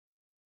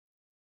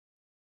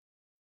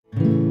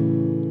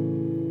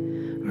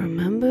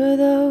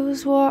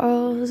those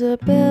walls are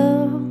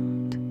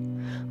built,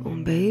 oh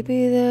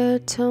baby, they're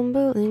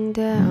tumbling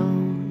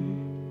down.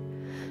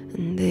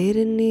 And they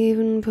didn't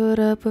even put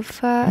up a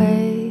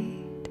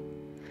fight,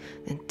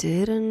 they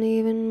didn't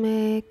even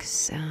make a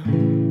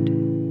sound.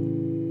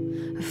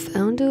 I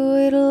found a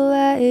way to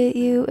let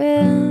you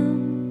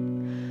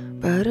in,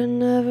 but I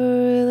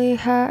never really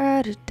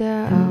had a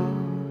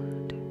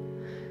doubt.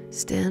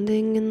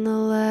 Standing in the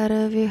light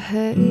of your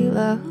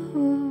halo,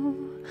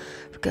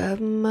 I've got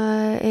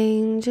my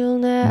angel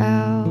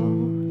now.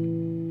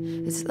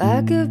 It's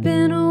like I've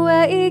been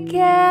awakened,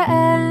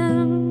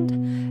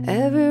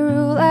 every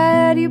rule I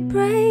had you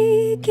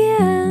breaking.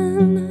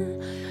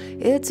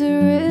 It's a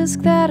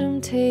risk that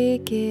I'm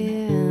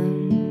taking,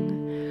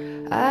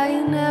 I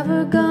ain't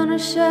never gonna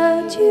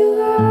shut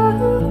you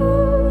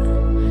out.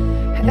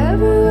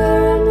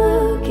 Everywhere I'm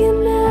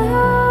looking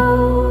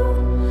now,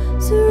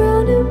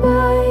 surrounded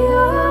by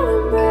your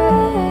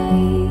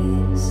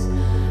embrace.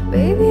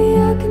 Baby,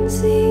 I can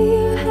see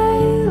your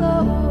halo,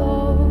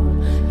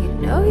 you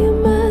know you're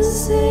my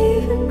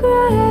saving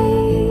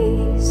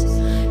grace.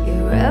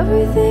 You're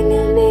everything I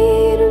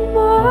need and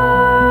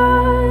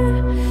more,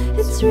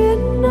 it's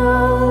written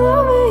all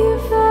over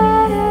your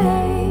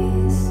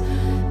face.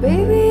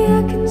 Baby,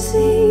 I can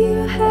see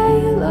your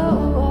halo,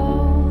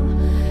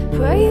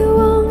 pray you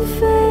won't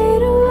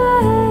fade away.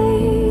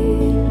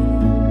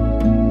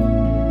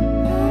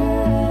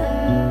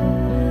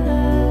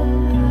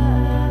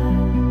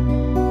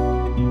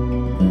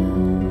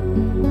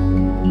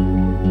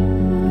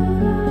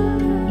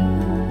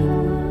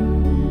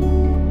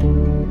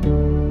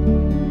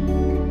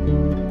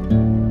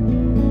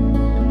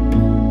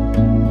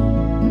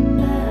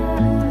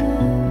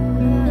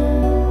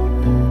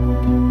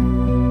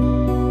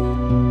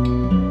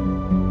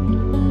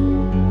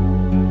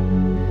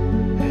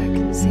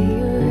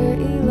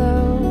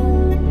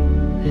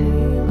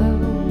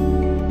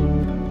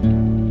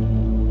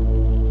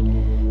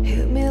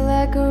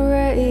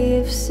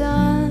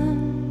 Sun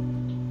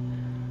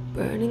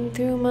burning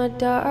through my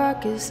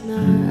darkest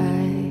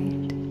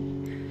night.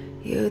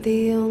 You're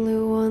the only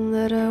one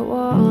that I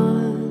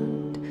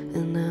want,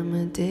 and I'm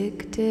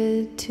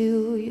addicted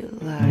to your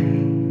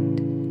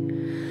light.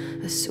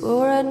 I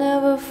swore I'd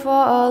never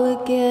fall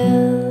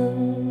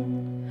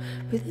again,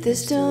 but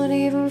this don't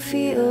even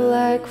feel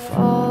like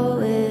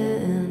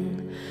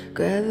falling.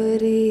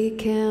 Gravity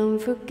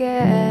can't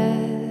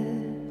forget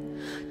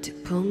to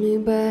pull me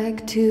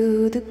back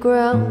to the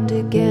ground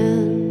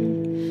again.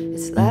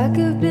 It's like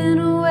I've been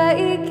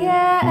awakened,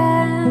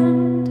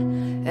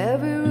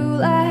 every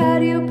rule I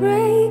had you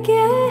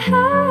breaking.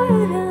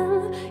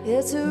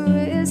 It's a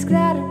risk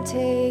that I'm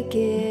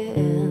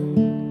taking,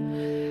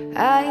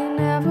 I